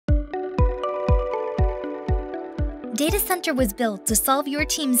Data Center was built to solve your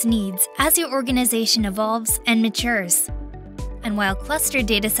team's needs as your organization evolves and matures. And while clustered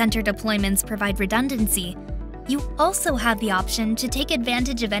data center deployments provide redundancy, you also have the option to take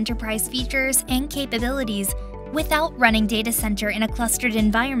advantage of enterprise features and capabilities without running data center in a clustered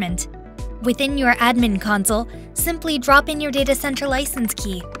environment. Within your admin console, simply drop in your data center license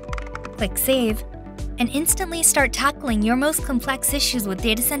key, click Save, and instantly start tackling your most complex issues with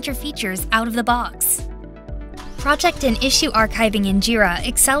data center features out of the box. Project and issue archiving in Jira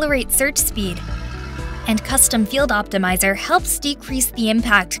accelerates search speed, and Custom Field Optimizer helps decrease the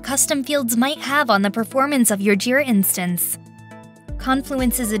impact custom fields might have on the performance of your Jira instance.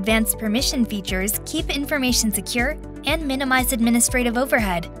 Confluence's advanced permission features keep information secure and minimize administrative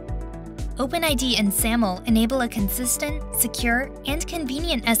overhead. OpenID and SAML enable a consistent, secure, and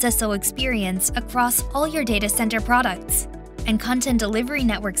convenient SSO experience across all your data center products. And Content Delivery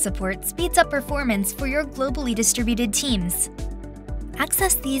Network support speeds up performance for your globally distributed teams.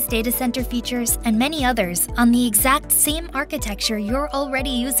 Access these data center features and many others on the exact same architecture you're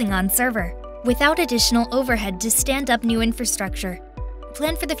already using on Server, without additional overhead to stand up new infrastructure.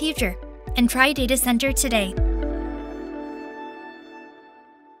 Plan for the future and try Data Center today.